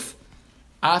Charuf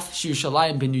Af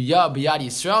Yerushalayim Benuya B'Yad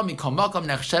Yisrael Mikol Makom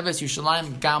Nechsheves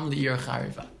Yerushalayim Gam L'Ir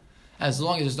Chariva. As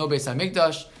long as there's no Beis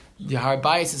HaMikdash, the Har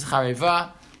Bayis is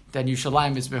Chariva, then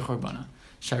Yerushalayim is B'Churbana.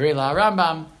 Sharei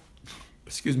LaRambam,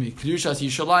 Kedushas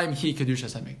Yerushalayim Hi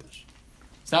Kedushas HaMikdash.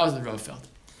 So that was the Rav felt.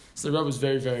 So the Rav was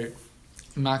very, very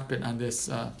makbid on this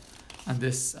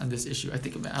issue. I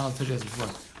think I'll tell you this before.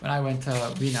 When I went to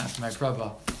Rina for my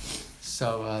praba,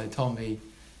 so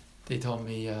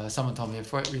someone told me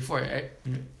before,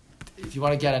 if you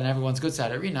want to get on everyone's good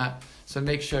side at Rina, so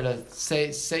make sure to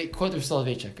say quote Rav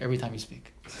Soloveitchik every time you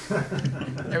speak.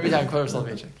 Every time quote Rav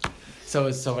Soloveitchik. So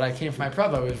when I came for my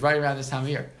praba, it was right around this time of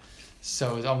year.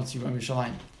 So it was almost Yom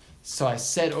Yerushalayim. So I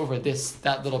said over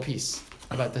that little piece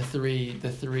about the three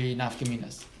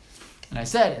nafkaminas. And I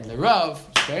said, and the Rav,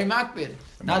 very makbid,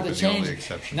 not to change the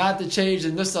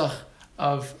nusach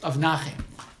of Nachem.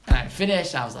 And I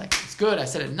finished, I was like, it's good, I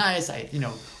said it nice,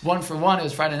 1 for 1, it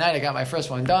was Friday night, I got my first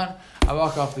one done, I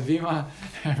walk off the bima,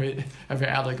 every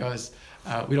adler goes,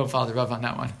 we don't follow the Rav on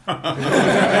that one.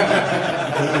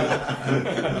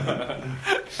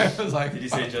 I was like, did you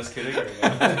say just kidding? Or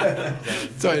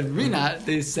so in Rinat,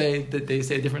 they say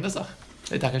a different nusach.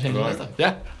 They talk a change of nusach.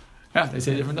 Yeah. Yeah, they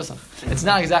say different nusach. It's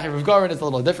not exactly Rav Goren, it's a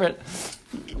little different.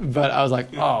 But I was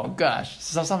like, oh gosh.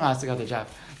 So somehow has to go to Jap.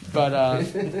 But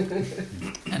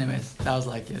anyways, that was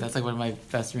like, that's like one of my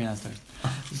best arena stars.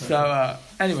 So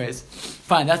anyways,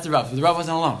 fine, that's the Rav. But the Rav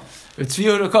wasn't alone. With Tzvi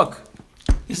Yehuda Cook.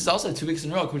 This is also 2 weeks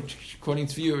in a row quoting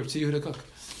Tzvi Yehuda Cook.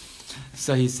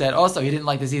 So he said, also, he didn't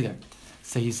like this either.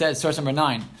 So he said, source number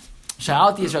 9,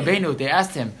 Sha'alti is Rabbeinu, they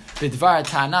asked him, B'dvar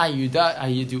ta'ana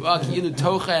yidu'a ki yilu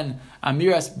tochen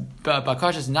amiras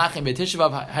bakashas Nachem Tisha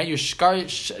B'av hayu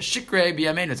shikrei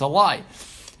b'yameinu. It's a lie.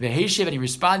 V'heishiv, and he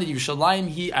responded, Yerushalayim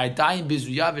hi adayim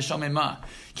bizuya v'shomema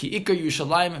ki ikar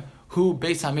Yerushalayim hu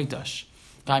beis hamikdash.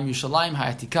 Gam Yerushalayim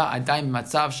ha'atika adayim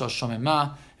matzav shel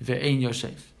shomema ve'ein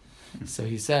yoshev. So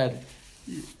he said,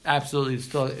 absolutely, it's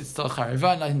still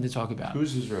chariva, nothing to talk about.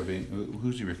 Who's his rabbi?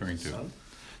 Who's he referring to?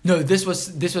 No, this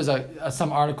was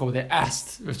some article where they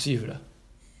asked Rav Tzvi Yehuda.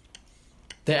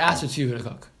 They asked Rav Tzvi Yehuda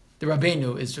Cook. The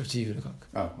Rabbeinu is Rav Tzvi Yehuda Cook.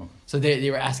 Oh, okay. So they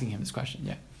were asking him this question.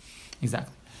 Yeah,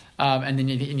 exactly. And then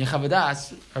in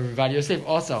Yechavadas, Rav Yosef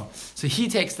also. So he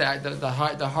takes that the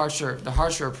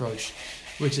harsher approach,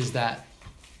 which is that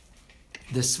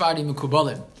the Sfardi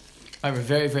Mekubalim are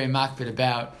very very makbid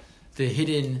about the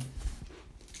hidden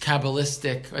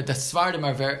Kabbalistic. The Sfardim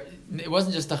are very. It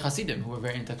wasn't just the Hasidim who were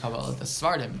very into Kabbalah. The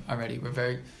Sfardim already were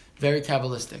very, very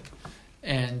Kabbalistic,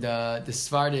 and the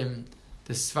Sfardi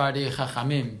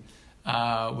Chachamim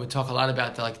would talk a lot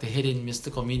about the hidden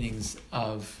mystical meanings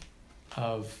of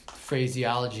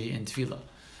phraseology in Tefillah,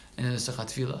 and in the Sechat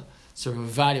Tefillah. So Rav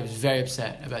Ovadia was very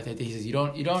upset about that. He says, "You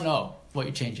don't know what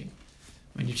you're changing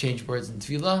when you change words in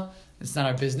Tefillah. It's not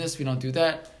our business. We don't do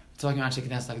that. We're talking about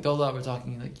Shekinah Agdola. We're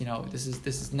talking this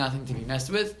is nothing to be messed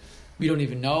with. We don't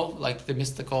even know the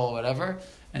mystical or whatever."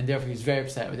 And therefore he's very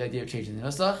upset with the idea of changing the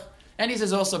nusach. And he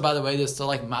says also, by the way, there's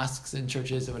still mosques and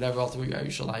churches or whatever. Ultimately,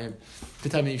 Yerushalayim. The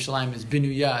time of Yerushalayim is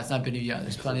Binuyah. It's not Binuyah.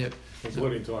 There's plenty of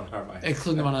including the one on Har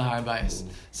including one on the Har Bayis.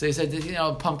 So he said,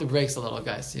 pump the brakes a little,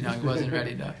 guys. He wasn't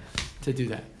ready to do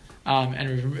that. And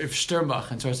if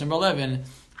Sternbach in source number 11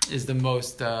 is the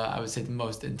most, I would say, the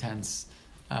most intense.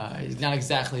 He's not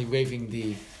exactly waving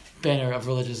the banner of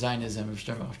religious Zionism of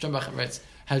Sternbach. Sternbach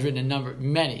has written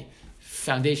many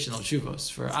foundational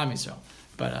tshuvos for Am Yisrael,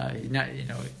 but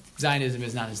Zionism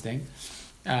is not his thing.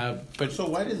 But so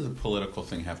why does the political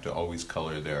thing have to always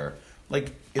color their I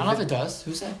don't know if it does.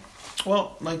 Who said?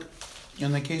 Well,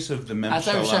 in the case of the Memshala, I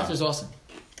thought Rav Shechter's awesome.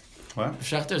 What? Rav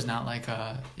Shechter's not Rav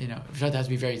Shechter has to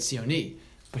be very Tzioni,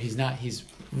 but he's not. He's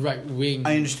right wing.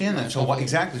 I understand that. So why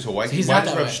exactly? So why does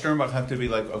Rav Sternbach have to be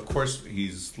of course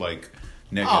he's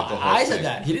negative. I said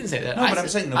that. He didn't say that. No, but I'm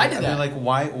saying I did that.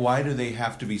 Why do they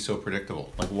have to be so predictable?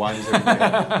 Why does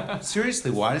everybody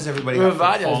seriously? Why does everybody have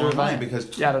to fall in line? Because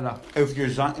I don't know. If you're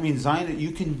Zion,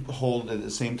 you can hold at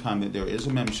the same time that there is a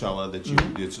memshala that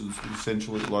it's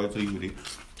essentially largely Yehudi,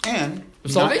 and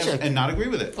not agree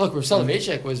with it. Look, Rav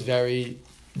Soloveitchik was very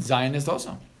Zionist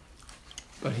also,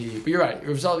 but you're right.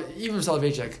 Even Rav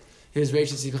Soloveitchik, his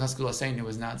Reish Tzivchas Kula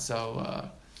was not so.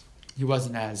 He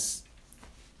wasn't as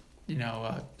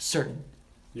certain.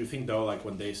 You think though,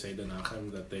 when they say the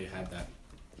Nachem, that they had that?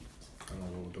 I don't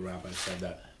know what the rabbi said,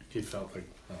 that he felt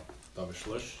David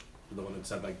Shlush, the one that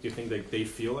said do you think they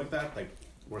feel like that?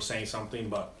 We're saying something,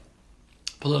 but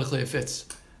politically it fits.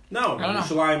 No,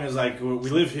 Yerushalayim is we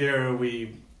live here,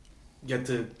 we get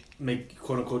to make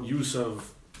quote unquote use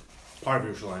of part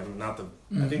of Yerushalayim, not the.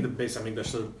 I think the base.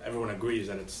 Everyone agrees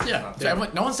that it's not there.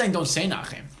 So no one's saying don't say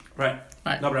Nachem. Right.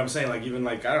 No, but I'm saying even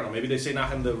I don't know, maybe they say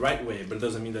Nachem the right way, but it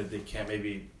doesn't mean that they can't.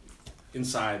 Maybe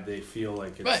inside they feel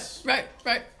it's right.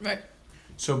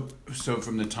 So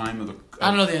from the time of the I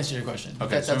don't know the answer to your question.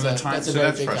 Okay, that's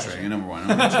frustrating. Question. Number one,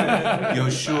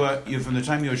 Yoshua. From the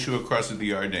time Yoshua crosses the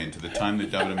Yarden to the time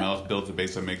that David HaMelech builds the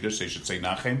base of Mikdash, they should say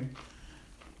Nachem.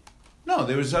 No,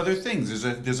 there was other things.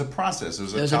 There's a process.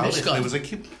 There's a Mishkan. There was a.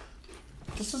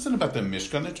 This isn't about the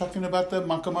Mishkan. They're talking about the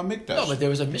Makam HaMikdash. No, but there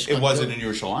was a Mishkan. It wasn't in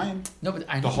Yerushalayim. No, but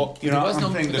I know. The whole,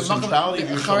 I'm saying the centrality of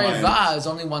Yerushalayim. Charei is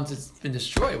only once it's been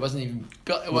destroyed. It wasn't even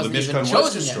built. It wasn't even chosen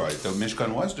was destroyed. Yet. The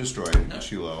Mishkan was destroyed in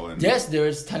Shiloh. And yes, there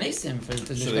was Tanesim for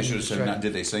the Mishkan. So they should have said.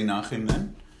 Did they say Nachem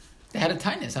then? They had a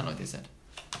Tanis. I don't know what they said.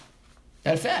 They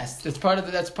had a fast. That's part of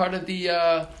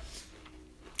the.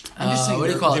 I'm just saying, what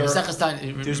do you call it?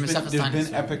 There's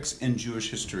been epics in Jewish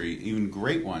history, even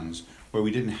great ones, where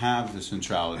we didn't have the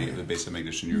centrality of the Beis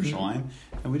HaMikdash in Yerushalayim,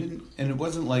 and it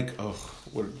wasn't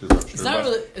It's not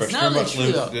really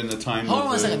true though. In the time Hold on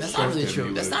 1 second. That's not really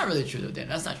true. That's not really true though, Dan.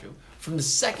 That's not true. From the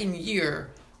second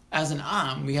year as an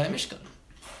Am, we had a Mishkan.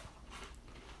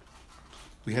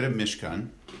 We had a Mishkan.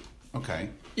 Okay.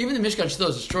 Even the Mishkan still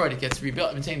is destroyed. It gets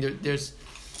rebuilt. I'm saying there's.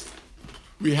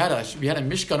 we had a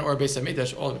Mishkan or a Beis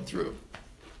Hamikdash all the way through.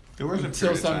 There was a Until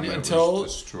period of time when it until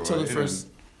was destroyed. the first.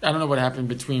 I don't know what happened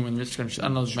between when Mishkan. I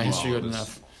don't know if my history good was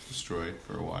enough. Destroyed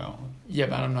for a while. Yeah,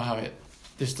 but I don't know how it.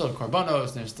 There's still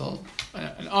korbanos. There's still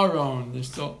an aron. There's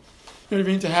still, you know what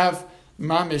I mean. To have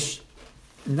mamish,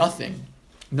 nothing,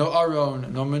 no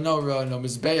aron, no menorah, no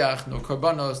mizbeach, no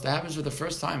korbanos. That happens for the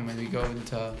first time when we go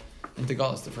into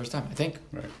Galus. The first time, I think.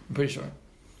 Right. I'm pretty sure.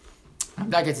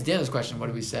 That gets to Daniel's question. What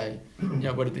do we say?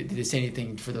 What did they say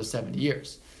anything for those 70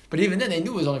 years? But even then, they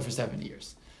knew it was only for 70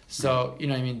 years. So you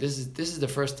know what I mean. This is the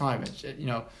first time.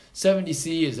 70 CE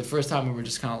is the first time we were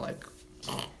just kind of like,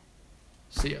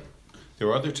 see ya. There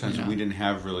were other times when we didn't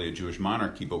have really a Jewish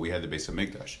monarchy, but we had the Beis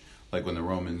Hamikdash. Like when the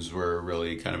Romans were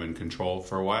really kind of in control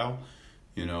for a while.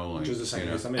 Which was the second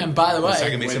Beis Hamikdash. And by the way,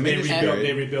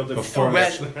 they rebuilt it before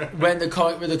when the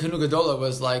Kanu Gadola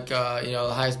was like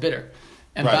the highest bidder.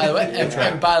 And Right. by the way, That's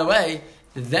right. and by the way,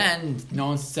 then no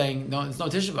one's saying no. It's no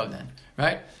Tisha B'av then,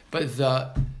 right? But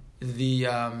the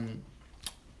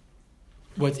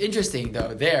what's interesting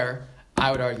though there,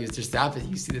 I would argue, is just the opposite.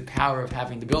 You see the power of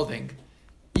having the building,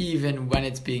 even when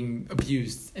it's being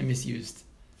abused and misused.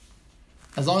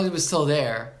 As long as it was still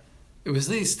there, it was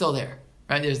at least still there,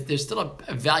 right? There's still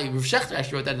a value. Rav Shechter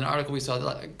actually wrote that in an article we saw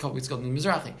a couple weeks ago in the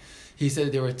Mizrahi. He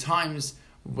said there were times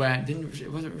when was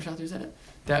it Rav Shechter who said it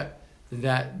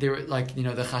that they were like the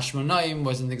Chashmonaim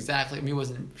wasn't exactly. It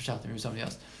wasn't Rav Shechter, it was somebody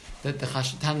else. That the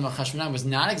Chashmonaim was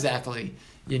not exactly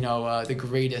the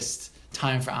greatest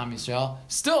time for Am Yisrael.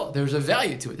 Still, there's a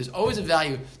value to it. There's always a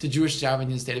value to Jewish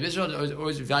sovereignty in the state of Israel. There's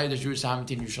always a value to Jewish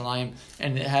sovereignty in Yerushalayim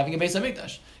and having a Beis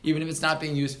Hamikdash, even if it's not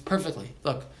being used perfectly.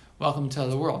 Look, welcome to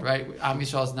the world, right? Am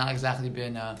Yisrael has not exactly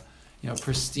been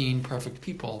pristine, perfect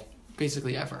people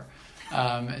basically ever.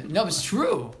 No, it's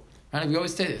true. Right? We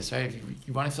always say this, right? If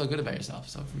you want to feel good about yourself,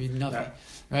 so read nothing,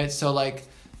 right? So like.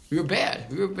 We were bad.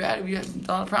 We had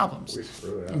a lot of problems.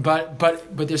 But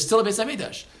there's still a Beis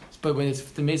Hamikdash. But when the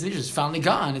Beis Hamikdash is finally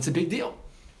gone, it's a big deal.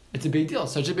 It's a big deal.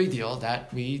 Such a big deal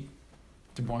that we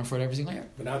do mourn for it every single year.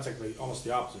 But now it's actually almost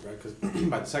the opposite, right? Because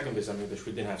by the second Beis Hamikdash,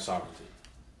 we didn't have sovereignty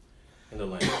in the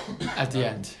land. At the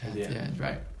end.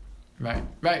 Right.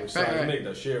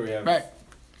 Hamikdash. Here we have. Right.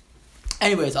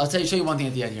 Anyways, I'll show you one thing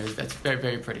at the end here that's very,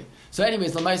 very pretty. So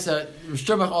anyways, Lamaisa,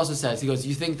 Shtrbach also says, he goes,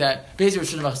 you think that, basically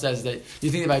Shtrbach says that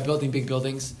you think that by building big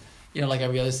buildings, like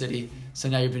every other city, so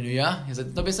now you're Benuya? He's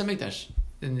like, no, Beis Hamikdash.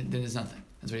 Then there's nothing.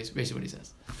 That's basically what he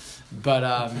says. But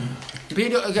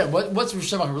again, what's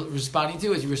Shtrbach responding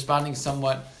to? Is he responding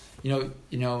somewhat,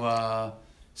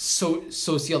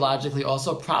 sociologically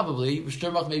also? Probably,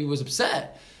 Shtrbach maybe was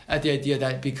upset at the idea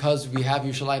that because we have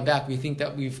Yerushalayim back, we think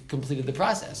that we've completed the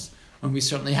process, when we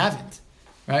certainly haven't.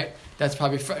 Right? That's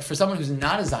probably for someone who's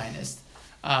not a Zionist.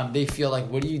 They feel like,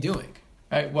 what are you doing?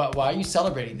 Right? Why are you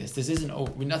celebrating this? This isn't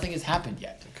over. Nothing has happened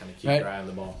yet. Kind of keep your eye on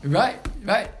the ball. Right.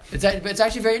 It's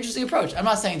actually a very interesting approach. I'm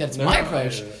not saying that it's my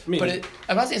approach,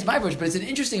 I'm not saying it's my approach, but it's an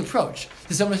interesting approach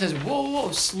to someone who says,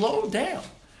 whoa, slow down.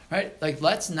 Right? Like,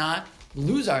 let's not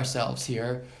lose ourselves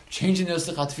here. Changing the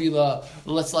Osach HaTefillah,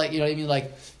 let's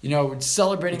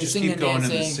celebrating, just singing, keep going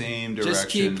dancing. in the same direction, just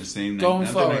keep the same going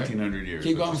forward. 1900 years.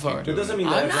 Keep going forward. It doesn't mean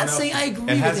that I'm everyone not saying I agree with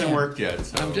It hasn't him. worked yet.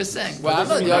 So. I'm just saying. Well, Well, I'm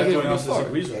not the everyone argument else before.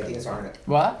 disagrees I with think it. it's harder.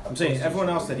 What? I'm saying everyone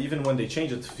else that even when they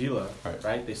change it to tefillah,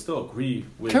 right, they still agree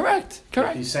with. Correct.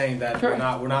 He's saying that Correct.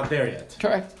 we're not there yet.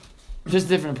 Correct. Just a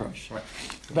different approach. Right.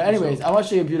 But anyways, I want to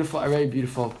show you a very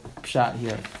beautiful shot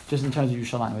here, just in terms of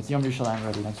Yerushalayim. It's Yom Yerushalayim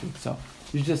already next week, so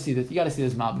you just see this. You got to see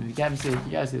this mob. If you can't see it,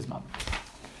 you got to see this mob.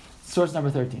 Source number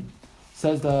 13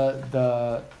 says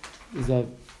the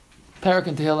Parak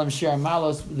in Tehillim Shir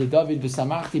Malos the David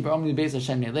v'Samachti b'Omni Beis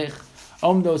Hashem Nelech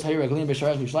Omdos Hayir Aglim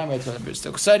b'Sharech Yerushalayim. Right, so we're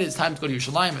still excited. It's time to go to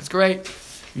Yerushalayim. It's great.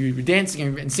 You're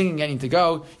dancing and singing, getting to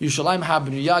go. Yerushalayim ha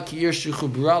b'Nuya ki ir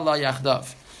shechubra la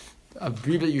yachdav. A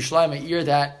Bible Yerushalayim, a ear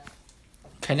that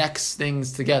connects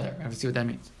things together. Have to see what that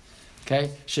means.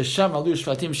 Okay, Shesham alu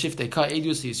shvatim shiftei ka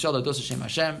edus Yisrael ados Hashem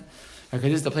Hashem. Okay,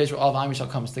 this is the place where all of Am Yisrael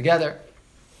comes together.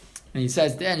 And he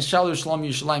says, then Shalu Shalom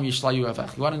Yerushalayim Yishlayu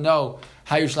Avach. You want to know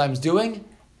how Yerushalayim is doing?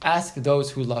 Ask those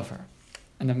who love her.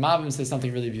 And the Mavim says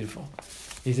something really beautiful.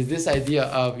 He says this idea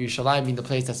of Yerushalayim being the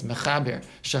place that's mechaber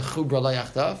shechubra la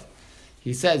yachdav.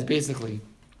 He says basically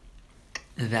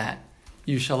that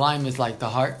Yerushalayim is like the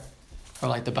heart, or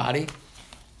like the body,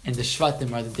 and the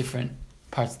Shvatim are the different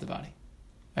parts of the body,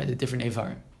 right? The different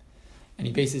Evarim. And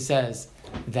he basically says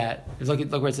that, look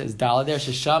where it says, Dala there,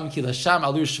 Shesham ki lasham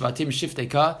alu shvatim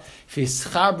shifteka,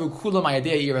 fischarbu kulam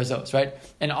ayadei irazos, right?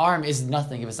 An arm is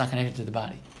nothing if it's not connected to the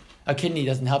body, A kidney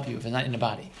doesn't help you if it's not in the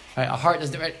body. Right? A heart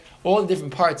doesn't. Right? All the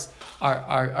different parts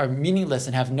are meaningless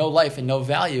and have no life and no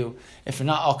value if they're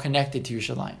not all connected to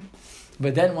Yerushalayim.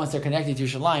 But then once they're connected to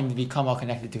Yerushalayim, they become all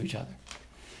connected to each other.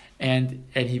 And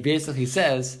he basically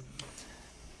says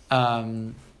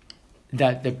that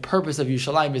the purpose of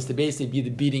Yerushalayim is to basically be the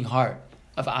beating heart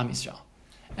of Am Yisrael.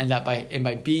 And that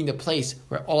by being the place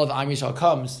where all of Am Yisrael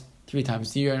comes 3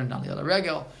 times a year, not the other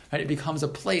regel, right? It becomes a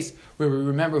place where we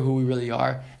remember who we really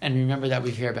are and remember that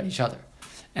we care about each other.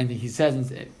 And he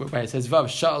says, right, it says, Vav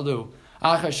Sha'alu,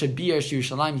 Achar Shabir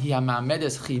Yerushalayim Hi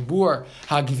HaMa'amedes Chibur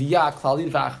HaGviyah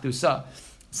Klalid VaAchdusa.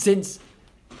 Since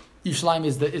Yerushalayim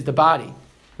is the body,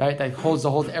 right, that holds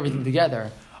everything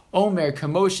together. Omer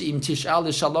Kamosh Im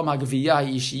Tish'al Shalom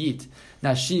HaGviyah Yishiyit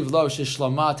Nashiv Lo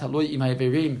Shishloma Taloi Im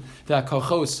HaYaverim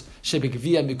VaKochos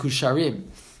Shebegviyah Mikusharim.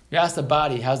 You ask the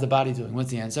body, how's the body doing? What's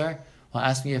the answer? Well,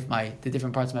 ask me if the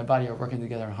different parts of my body are working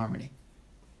together in harmony.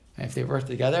 And if they work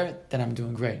together, then I'm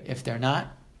doing great. If they're not,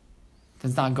 then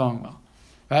it's not going well.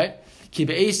 Right? Ki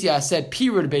be'esia said,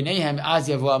 Pirud beinehem az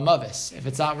yavo amavis. If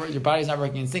it's not, your body's not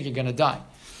working in sync, you're going to die.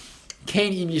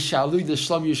 Kain im yishalu de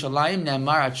shlom Yerushalayim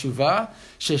ne'amar atshuva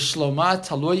sheshloma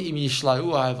taloi im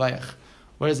yishlau ha'avayach.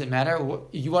 What does it matter?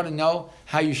 You want to know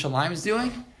how Yerushalayim is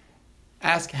doing?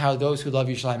 Ask how those who love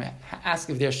Yerushalayim, ask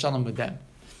if they're shalom with them.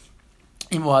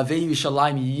 Im ohavei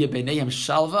Yerushalayim yiyeh beinehem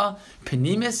shalva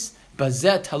penimis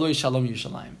bazet taloi shalom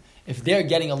Yerushalayim. If they're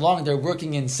getting along, they're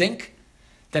working in sync,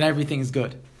 then everything's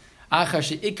good. Achar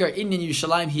she'ikar inyan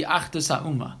Yerushalayim hi achdus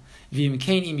ha'umma. V'im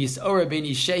kein im yis'ora ben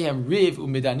ishehem riv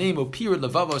u'medanim u'pirud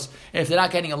levavos. If they're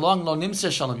not getting along, lo nimsa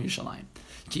shalom Yerushalayim.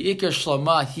 Ki ikar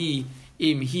shloma hi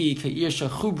im hi ka'ir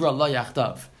shechubra lo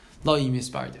yachdav lo im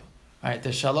yispardu. Right,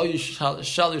 the Shalom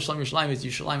Yerushalayim is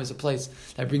Yerushalayim is a place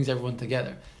that brings everyone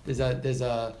together. There's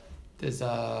a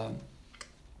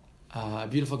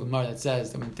beautiful Gemara that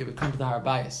says that when they would come to the Har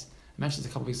Bayis, I mentioned this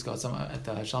a couple weeks ago at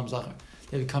the Shalom Zachar.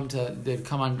 They'd come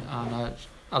on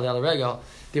Aliyah Regel.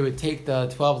 They would take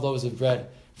the 12 loaves of bread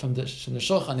from the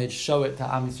shulchan. They'd show it to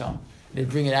Am Yisrael. They'd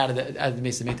bring it out of the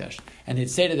Beis Hamikdash, and they'd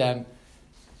say to them,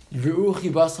 look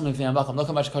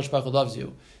how much Kosh Baruch Hu loves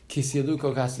you. That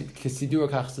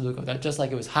just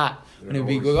like it was hot when it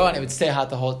would go on, it would stay hot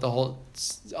the whole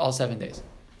all 7 days.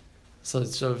 So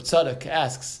Tzadok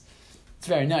asks, it's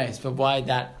very nice, but why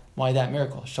that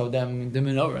miracle? Show them the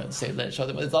menorah and show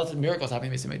them. There's lots of miracles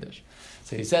happening in Beis Hamikdash.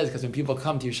 So he says, because when people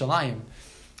come to Yerushalayim,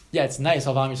 yeah, it's nice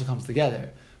how Am Yisrael comes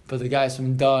together. But the guys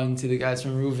from Dan to the guys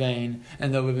from Ruvain,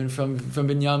 and the women from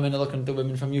Binyamin are looking at the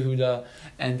women from Yehuda,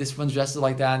 and this one's dressed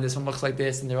like that, and this one looks like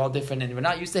this, and they're all different, and we're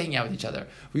not used to hanging out with each other.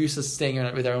 We're used to staying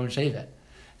with our own shevet.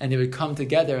 And they would come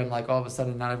together, and like all of a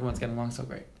sudden, not everyone's getting along so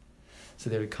great. So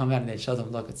they would come out and they'd show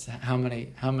them, look, it's how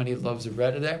many loaves of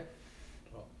bread are there?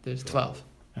 12. There's 12.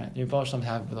 Right? Your Baal Shem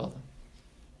have with all of them.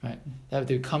 Right?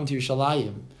 They would come to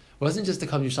Yerushalayim. It wasn't just to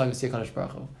come to Yerushalayim to see HaKadosh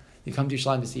Baruch Hu. They come to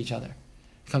Yerushalayim to see each other.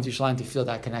 Come to Yerushalayim to feel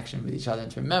that connection with each other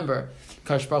and to remember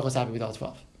Kadosh Baruch Hu is happy with all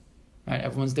 12. Right?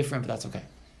 Everyone's different, but that's okay.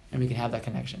 And we can have that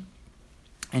connection.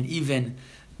 And even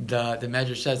the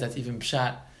Medrash says that's even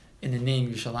pshat in the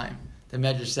name Yerushalayim. The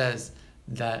Medrash says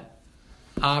that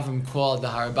Avram called the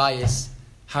Har Bayis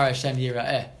Har Hashem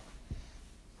Yira'eh.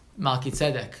 Malki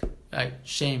Tzedek, right?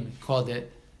 Shem called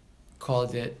it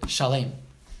Shalem.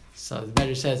 So the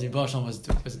Medrash says Rebbe Shalom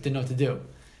didn't know what to do. He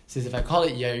says if I call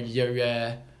it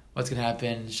Yira'eh, what's going to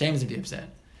happen? Shem's going to be upset.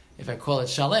 If I call it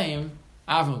Shalem,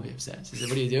 Avram will be upset. So he said,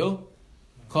 what do?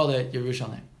 Call it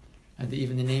Yerushalayim. And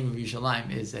even the name of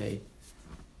Yerushalayim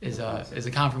is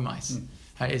a compromise.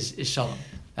 Right? Is Shalom.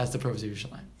 That's the purpose of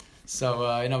Yerushalayim. So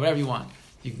whatever you want.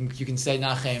 You can say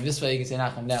Nachem this way. You can say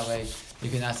Nachem that way. You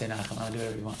can not say Nachem. I'll do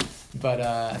whatever you want. But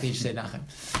I think you should say Nachem.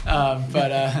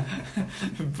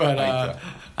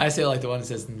 I say like the one that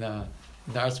says in the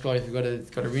art scroll. If you go to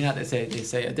Rinat, they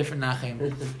say a different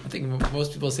Nachem. I think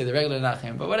most people say the regular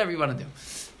Nachem, but whatever you want to do.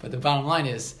 But the bottom line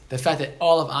is the fact that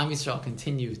all of Am Yisrael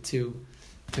continue to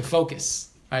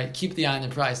focus, right? Keep the eye on the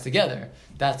prize together.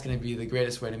 That's going to be the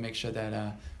greatest way to make sure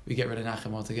that we get rid of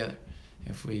Nachem altogether.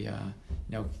 If we can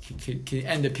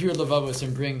end the pure levavos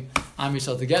and bring Am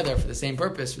Yisrael together for the same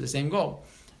purpose, for the same goal,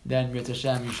 then Rit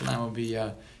Hashem Yerushalayim will be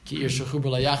Ki'ir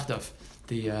Shechubur LaYachdav,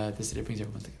 the city that brings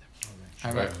everyone together.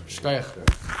 All right. Shkoyach.